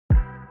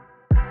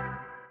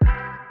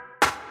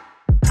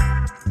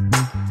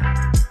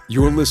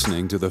You're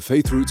listening to the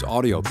Faith Roots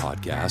audio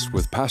podcast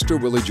with Pastor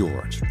Willie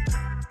George.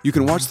 You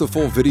can watch the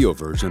full video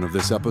version of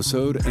this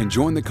episode and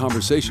join the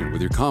conversation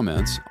with your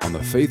comments on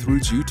the Faith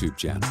Roots YouTube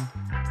channel.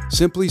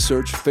 Simply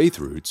search Faith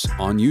Roots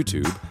on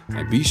YouTube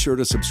and be sure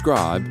to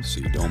subscribe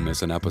so you don't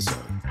miss an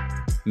episode.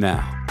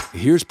 Now,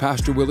 here's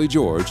Pastor Willie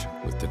George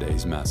with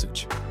today's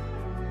message.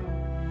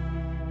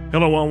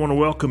 Hello, I want to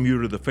welcome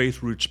you to the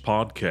Faith Roots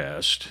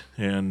podcast,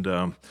 and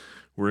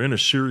we're in a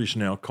series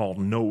now called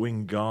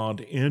Knowing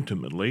God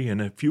Intimately,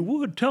 and if you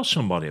would, tell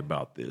somebody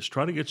about this.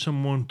 Try to get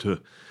someone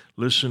to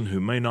listen who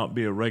may not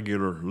be a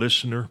regular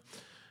listener,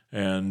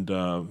 and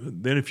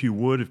then if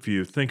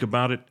you think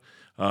about it,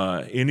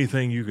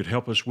 anything you could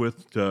help us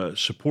with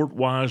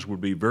support-wise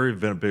would be very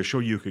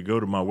beneficial. You could go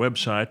to my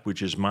website,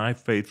 which is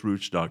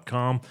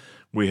myfaithroots.com.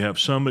 We have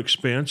some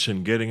expense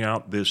in getting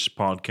out this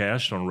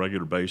podcast on a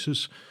regular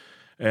basis.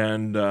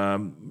 And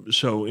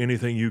so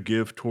anything you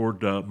give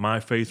toward My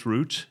Faith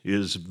Roots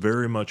is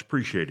very much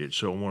appreciated.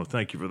 So I want to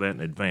thank you for that in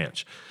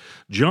advance.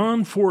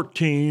 John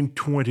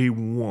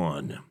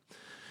 14:21.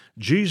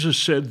 Jesus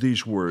said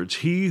these words,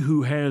 "He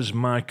who has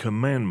my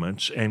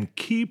commandments and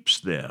keeps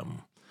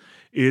them,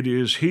 it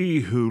is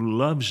he who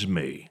loves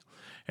me.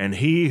 And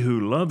he who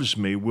loves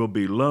me will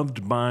be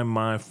loved by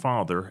my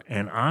Father,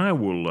 and I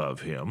will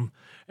love him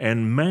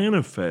and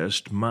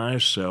manifest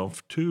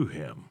myself to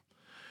him."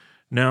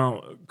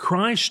 Now,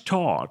 Christ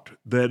taught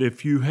that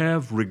if you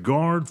have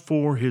regard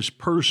for his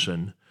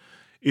person,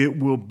 it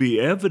will be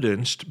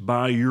evidenced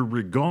by your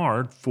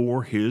regard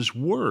for his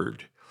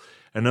word.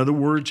 In other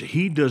words,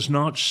 he does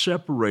not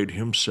separate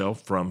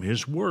himself from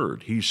his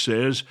word. He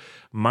says,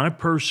 my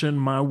person,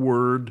 my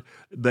word,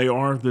 they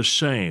are the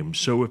same.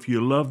 So if you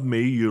love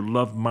me, you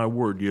love my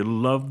word. You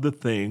love the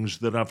things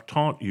that I've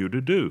taught you to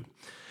do.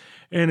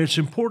 And it's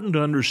important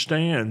to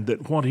understand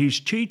that what he's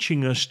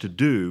teaching us to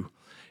do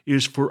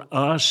is for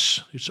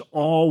us, it's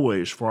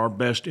always for our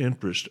best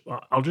interest.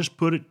 I'll just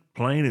put it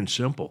plain and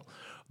simple.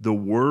 The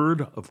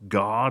Word of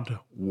God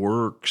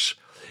works.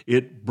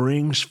 It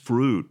brings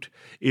fruit.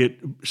 It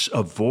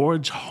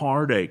avoids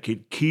heartache.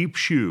 It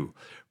keeps you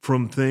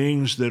from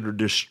things that are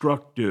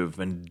destructive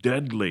and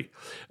deadly.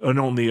 And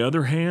on the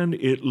other hand,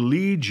 it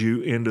leads you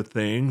into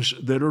things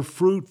that are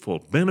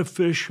fruitful,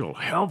 beneficial,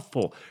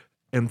 helpful,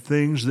 and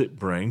things that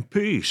bring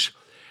peace.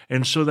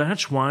 And so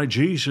that's why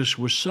Jesus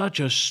was such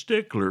a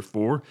stickler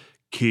for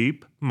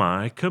keep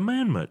my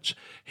commandments.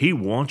 He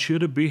wants you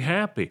to be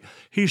happy.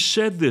 He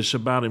said this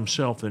about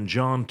himself in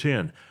John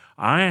 10,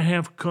 I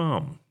have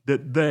come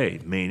that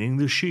they, meaning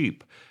the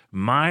sheep,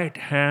 might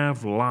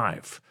have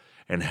life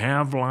and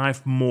have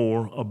life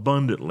more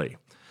abundantly.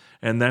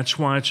 And that's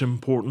why it's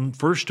important,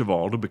 first of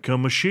all, to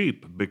become a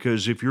sheep,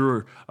 because if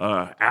you're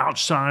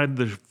outside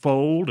the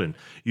fold and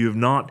you've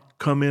not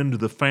come into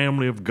the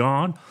family of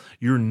God,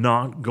 you're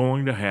not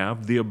going to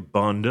have the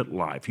abundant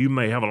life. You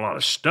may have a lot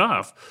of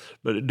stuff,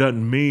 but it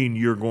doesn't mean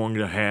you're going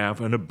to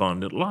have an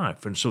abundant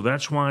life. And so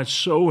that's why it's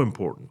so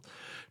important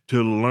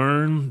to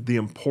learn the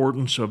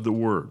importance of the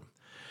Word.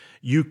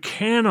 You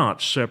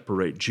cannot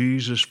separate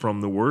Jesus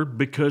from the Word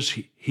because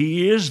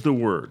He is the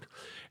Word.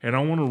 And I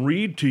want to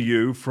read to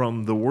you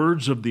from the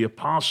words of the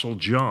Apostle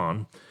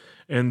John,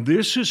 and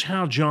this is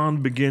how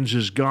John begins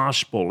his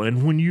gospel.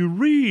 And when you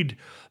read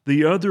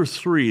the other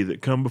three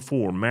that come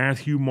before,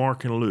 Matthew,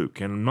 Mark, and Luke,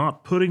 and I'm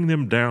not putting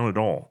them down at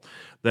all.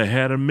 They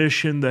had a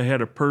mission, they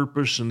had a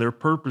purpose, and their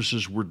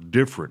purposes were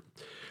different.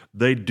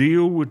 They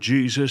deal with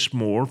Jesus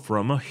more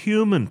from a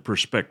human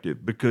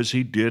perspective because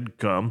he did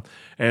come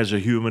as a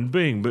human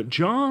being. But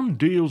John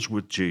deals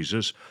with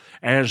Jesus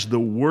as the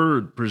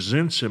Word,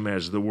 presents him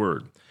as the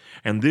Word.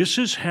 And this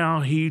is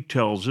how he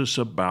tells us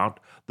about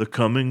the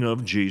coming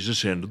of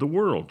Jesus into the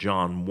world.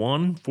 John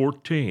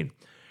 1:14.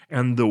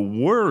 And the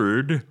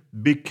Word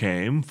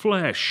became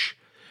flesh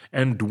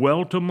and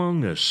dwelt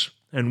among us,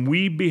 and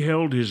we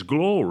beheld his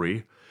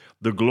glory,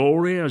 the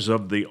glory as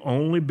of the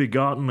only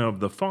begotten of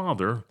the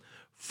Father,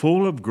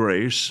 full of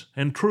grace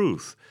and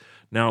truth.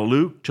 Now,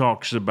 Luke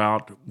talks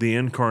about the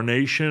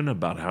incarnation,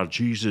 about how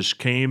Jesus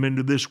came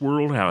into this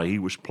world, how he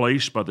was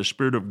placed by the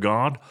Spirit of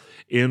God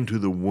into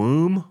the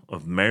womb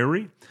of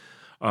Mary.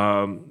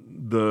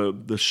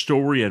 The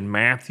story in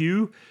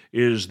Matthew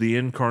is the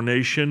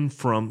incarnation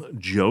from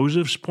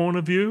Joseph's point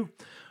of view.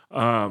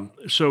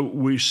 So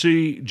we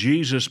see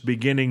Jesus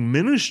beginning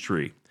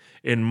ministry.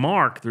 In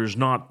Mark, there's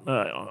not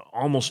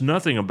almost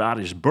nothing about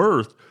his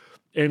birth.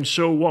 And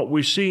so what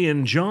we see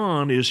in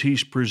John is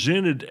he's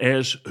presented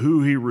as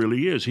who he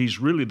really is. He's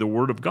really the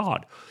Word of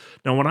God.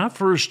 Now, when I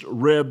first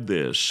read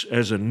this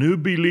as a new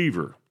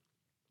believer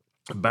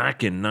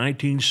back in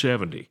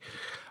 1970,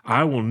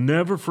 I will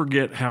never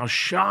forget how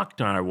shocked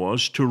I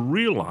was to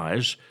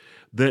realize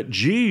that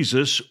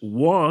Jesus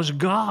was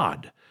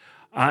God.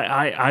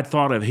 I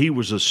thought of he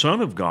was the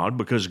Son of God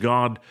because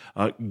God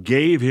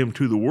gave him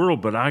to the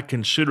world, but I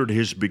considered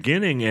his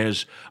beginning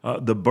as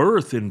the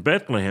birth in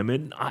Bethlehem,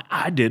 and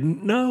I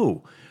didn't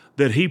know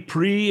that he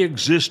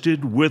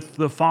pre-existed with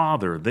the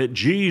Father, that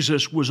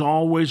Jesus was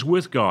always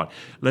with God.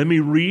 Let me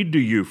read to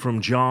you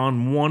from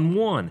John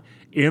 1:1.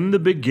 In the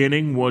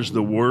beginning was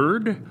the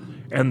Word,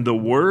 and the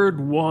Word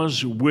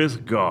was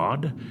with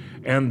God,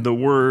 and the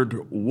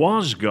Word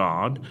was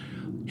God.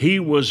 He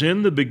was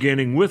in the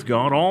beginning with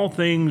God. All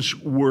things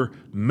were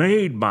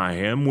made by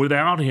him.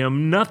 Without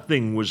him,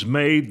 nothing was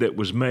made that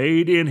was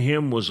made. In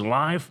him was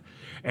life,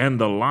 and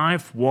the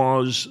life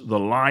was the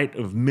light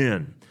of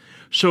men.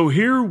 So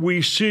here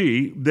we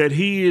see that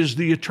he is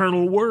the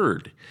eternal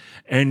Word,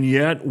 and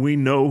yet we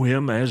know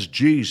him as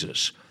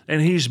Jesus.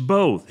 And he's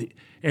both.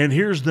 And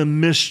here's the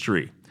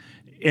mystery.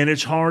 And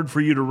it's hard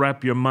for you to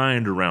wrap your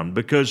mind around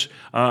because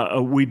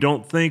we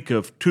don't think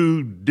of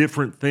two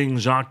different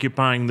things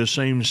occupying the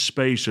same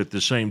space at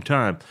the same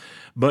time.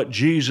 But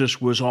Jesus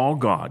was all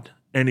God,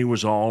 and he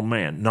was all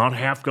man. Not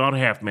half God,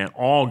 half man,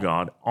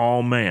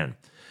 all man.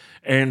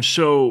 And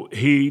so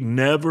he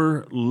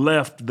never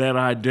left that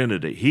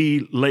identity.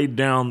 He laid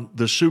down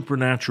the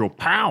supernatural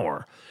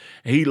power.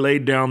 He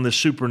laid down the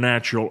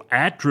supernatural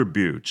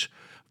attributes.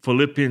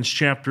 Philippians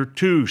chapter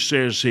 2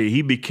 says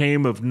he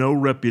became of no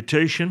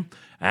reputation.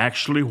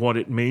 Actually, what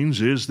it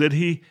means is that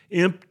he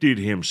emptied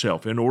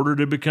himself. In order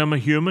to become a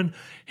human,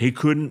 he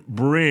couldn't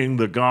bring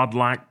the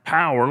godlike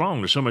power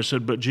along. Somebody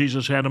said, but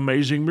Jesus had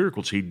amazing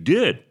miracles. He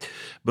did.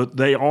 But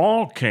they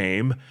all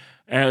came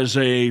as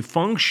a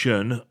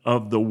function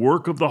of the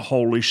work of the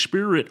Holy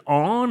Spirit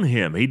on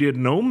him. He did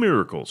no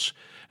miracles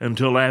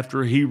until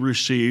after he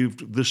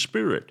received the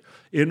Spirit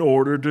in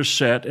order to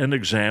set an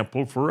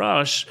example for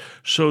us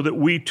so that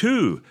we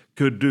too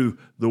could do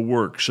the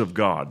works of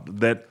God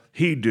that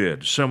he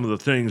did, some of the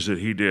things that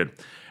he did.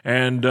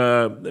 And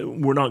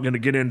we're not going to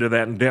get into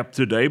that in depth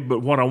today,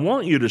 but what I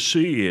want you to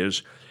see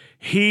is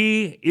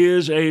he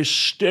is a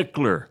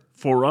stickler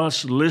for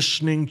us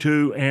listening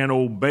to and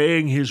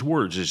obeying his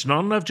words. It's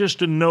not enough just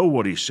to know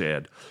what he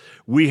said.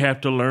 We have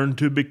to learn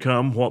to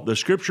become what the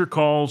Scripture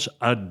calls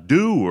a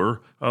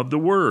doer of the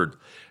word.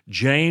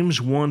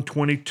 James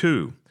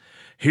 1:22.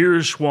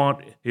 Here's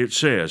what it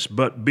says,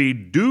 but be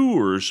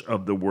doers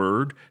of the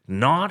word,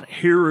 not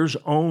hearers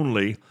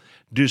only,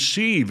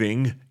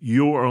 deceiving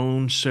your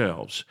own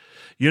selves.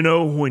 You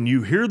know, when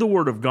you hear the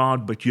word of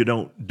God, but you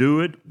don't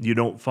do it, you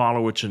don't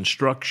follow its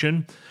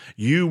instruction,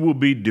 you will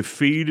be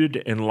defeated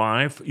in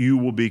life. You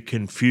will be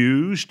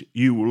confused.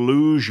 You will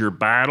lose your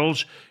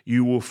battles.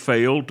 You will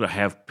fail to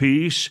have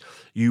peace.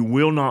 You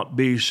will not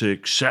be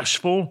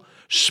successful.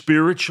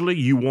 Spiritually,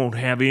 you won't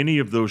have any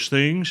of those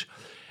things.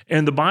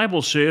 And the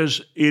Bible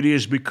says it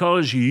is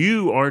because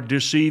you are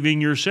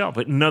deceiving yourself.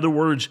 In other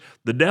words,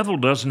 the devil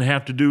doesn't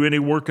have to do any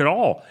work at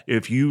all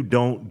if you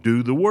don't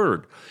do the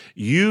word.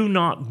 You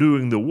not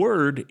doing the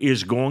word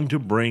is going to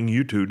bring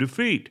you to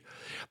defeat.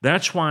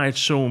 That's why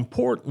it's so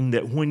important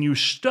that when you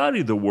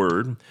study the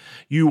word,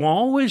 you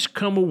always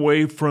come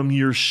away from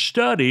your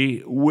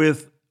study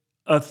with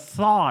a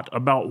thought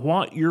about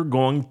what you're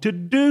going to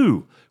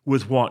do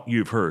with what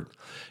you've heard.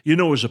 You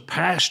know, as a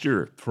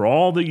pastor, for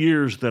all the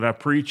years that I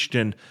preached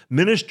and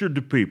ministered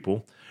to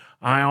people,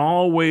 I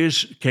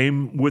always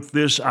came with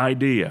this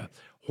idea.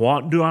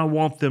 What do I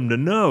want them to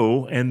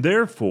know? And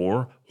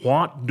therefore,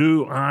 what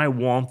do I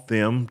want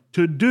them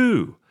to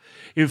do?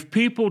 If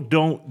people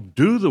don't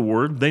do the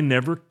word, they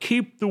never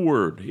keep the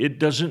word. It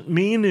doesn't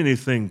mean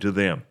anything to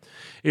them.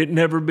 It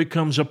never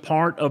becomes a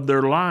part of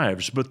their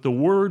lives, but the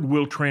word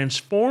will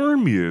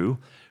transform you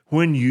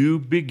when you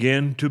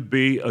begin to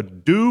be a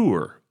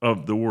doer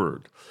of the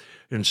word.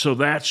 And so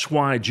that's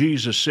why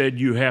Jesus said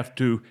you have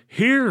to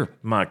hear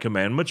my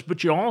commandments,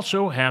 but you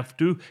also have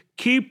to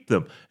keep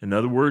them. In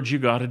other words, you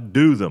got to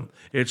do them.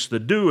 It's the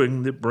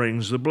doing that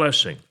brings the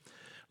blessing.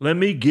 Let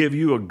me give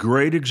you a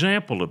great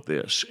example of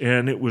this.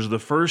 And it was the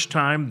first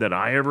time that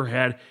I ever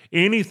had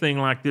anything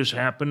like this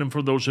happen. And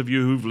for those of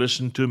you who've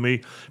listened to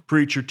me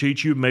preach or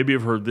teach, you maybe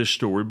have heard this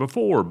story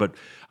before. But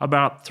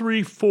about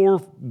 3,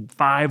 4,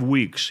 5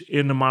 weeks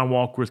into my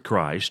walk with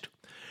Christ,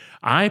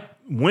 I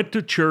went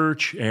to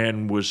church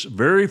and was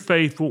very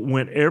faithful,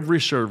 went every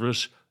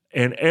service,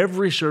 and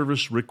every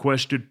service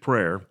requested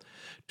prayer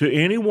to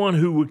anyone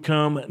who would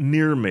come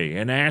near me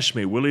and ask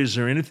me, Willie, is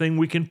there anything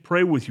we can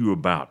pray with you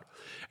about?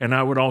 And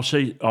I would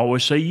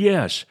always say,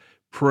 yes,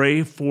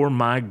 pray for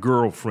my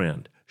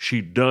girlfriend.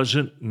 She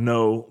doesn't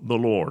know the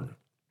Lord.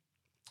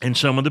 And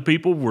some of the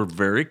people were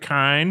very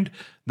kind.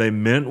 They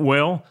meant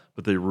well,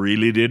 but they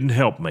really didn't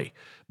help me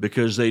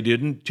because they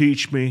didn't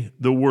teach me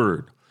the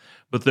word.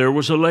 But there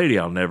was a lady,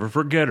 I'll never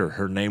forget her.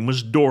 Her name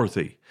was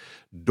Dorothy.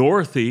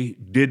 Dorothy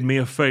did me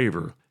a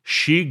favor.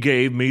 She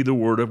gave me the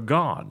word of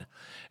God.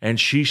 And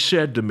she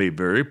said to me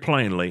very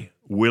plainly,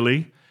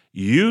 Willie,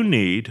 you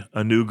need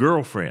a new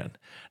girlfriend.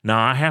 Now,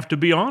 I have to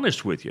be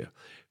honest with you.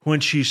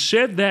 When she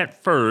said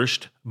that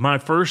first, my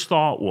first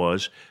thought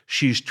was,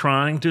 she's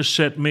trying to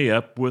set me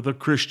up with a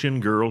Christian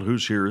girl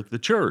who's here at the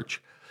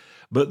church.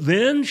 But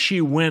then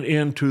she went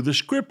into the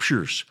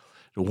Scriptures.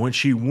 When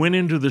she went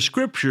into the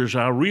Scriptures,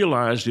 I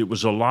realized it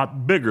was a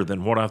lot bigger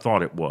than what I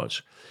thought it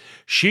was.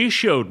 She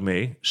showed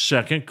me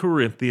 2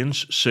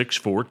 Corinthians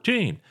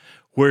 6:14,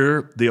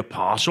 where the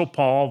Apostle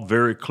Paul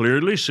very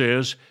clearly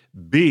says,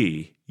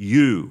 "Be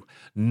you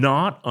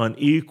not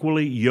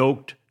unequally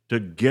yoked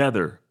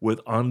together with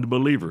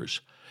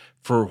unbelievers.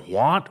 For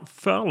what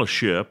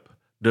fellowship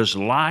does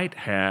light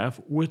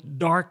have with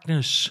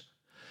darkness?"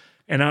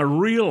 And I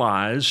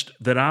realized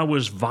that I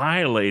was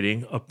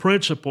violating a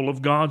principle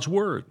of God's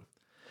Word.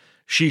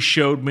 She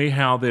showed me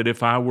how that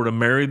if I were to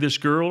marry this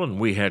girl and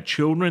we had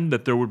children,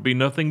 that there would be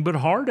nothing but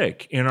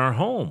heartache in our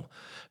home,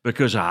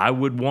 because I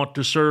would want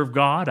to serve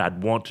God.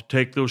 I'd want to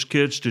take those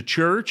kids to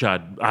church.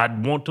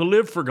 I'd want to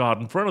live for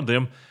God in front of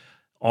them.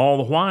 All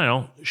the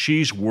while,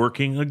 she's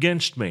working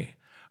against me.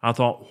 I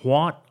thought,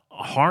 what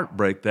a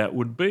heartbreak that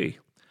would be.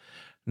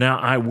 Now,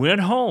 I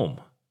went home,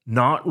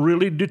 not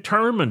really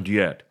determined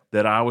yet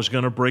that I was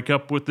going to break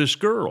up with this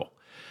girl.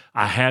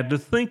 I had to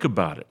think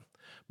about it.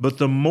 But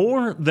the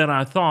more that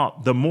I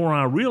thought, the more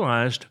I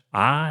realized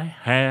I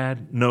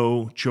had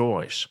no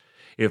choice.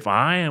 If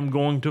I am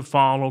going to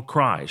follow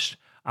Christ,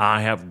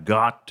 I have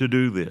got to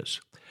do this.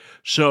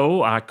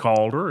 So I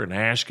called her and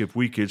asked if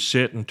we could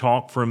sit and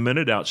talk for a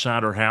minute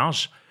outside her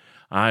house.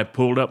 I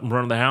pulled up in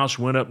front of the house,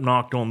 went up,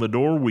 knocked on the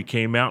door. We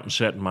came out and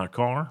sat in my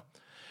car.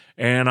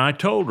 And I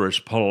told her as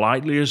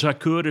politely as I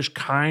could, as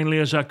kindly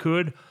as I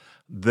could,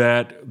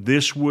 that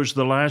this was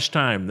the last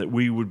time that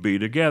we would be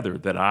together,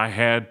 that I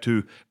had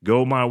to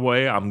go my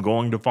way. I'm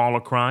going to follow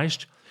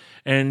Christ.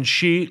 And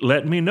she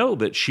let me know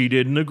that she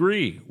didn't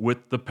agree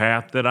with the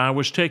path that I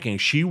was taking.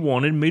 She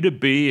wanted me to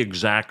be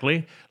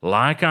exactly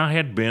like I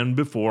had been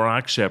before I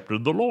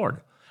accepted the Lord.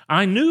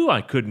 I knew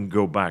I couldn't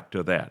go back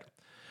to that.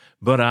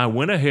 But I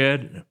went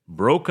ahead,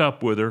 broke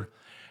up with her,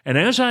 and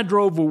as I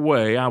drove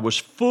away, I was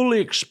fully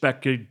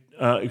expecting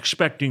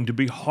to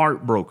be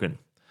heartbroken.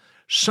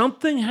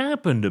 Something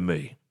happened to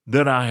me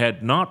that I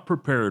had not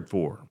prepared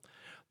for.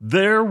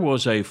 There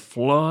was a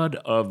flood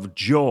of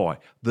joy,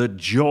 the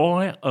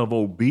joy of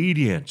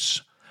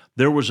obedience.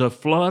 There was a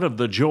flood of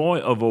the joy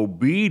of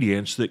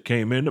obedience that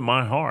came into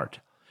my heart.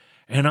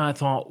 And I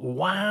thought,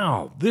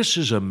 wow, this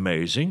is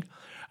amazing.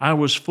 I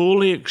was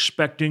fully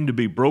expecting to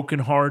be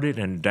brokenhearted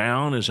and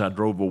down as I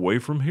drove away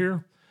from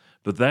here,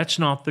 but that's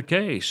not the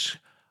case.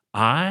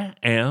 I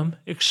am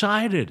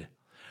excited.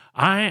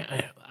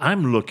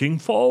 I'm looking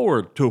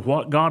forward to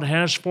what God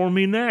has for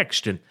me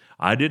next. And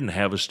I didn't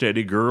have a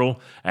steady girl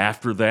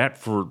after that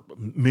for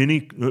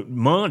many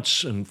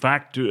months, in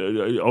fact,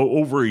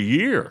 over a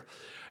year.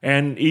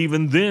 And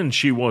even then,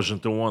 she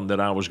wasn't the one that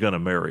I was going to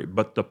marry.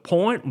 But the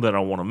point that I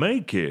want to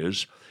make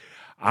is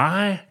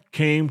I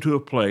came to a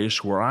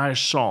place where I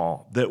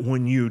saw that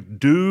when you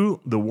do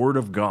the Word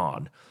of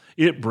God,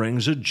 it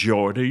brings a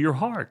joy to your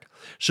heart.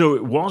 So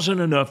it wasn't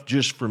enough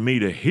just for me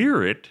to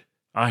hear it.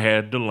 I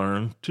had to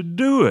learn to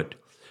do it.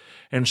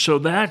 And so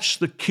that's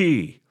the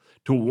key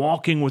to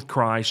walking with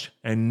Christ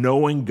and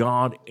knowing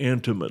God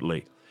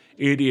intimately.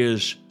 It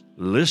is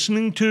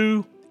listening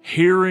to,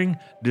 hearing,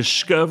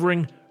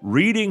 discovering,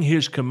 reading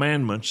His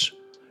commandments,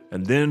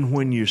 and then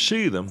when you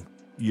see them,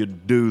 you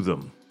do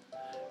them.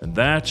 And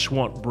that's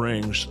what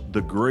brings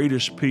the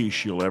greatest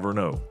peace you'll ever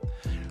know.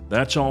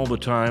 That's all the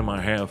time I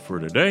have for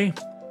today,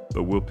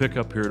 but we'll pick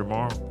up here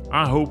tomorrow.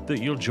 I hope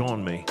that you'll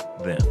join me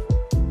then.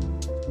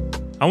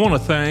 I want to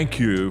thank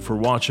you for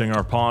watching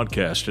our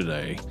podcast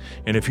today.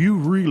 And if you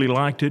really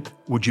liked it,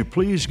 would you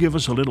please give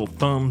us a little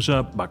thumbs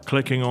up by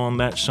clicking on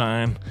that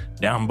sign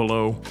down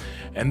below?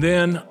 And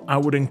then I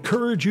would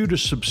encourage you to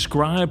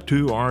subscribe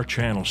to our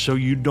channel so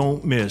you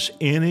don't miss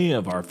any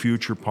of our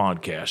future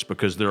podcasts,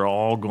 because they're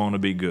all going to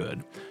be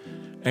good.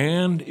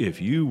 And if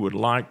you would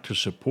like to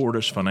support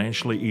us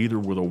financially, either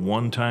with a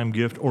one-time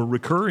gift or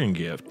recurring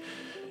gift,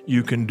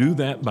 you can do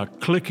that by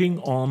clicking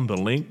on the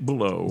link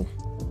below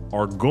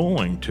or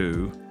going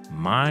to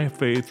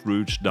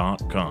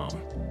myfaithroots.com.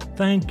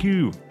 Thank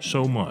you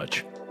so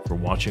much for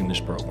watching this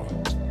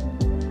program.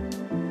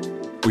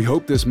 We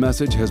hope this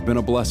message has been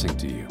a blessing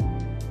to you.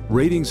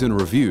 Ratings and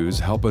reviews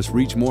help us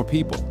reach more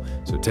people,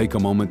 so take a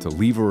moment to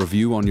leave a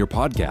review on your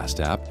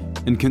podcast app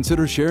and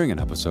consider sharing an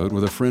episode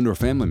with a friend or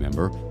family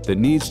member that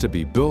needs to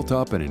be built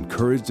up and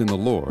encouraged in the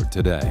Lord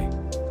today.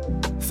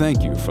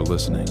 Thank you for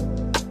listening.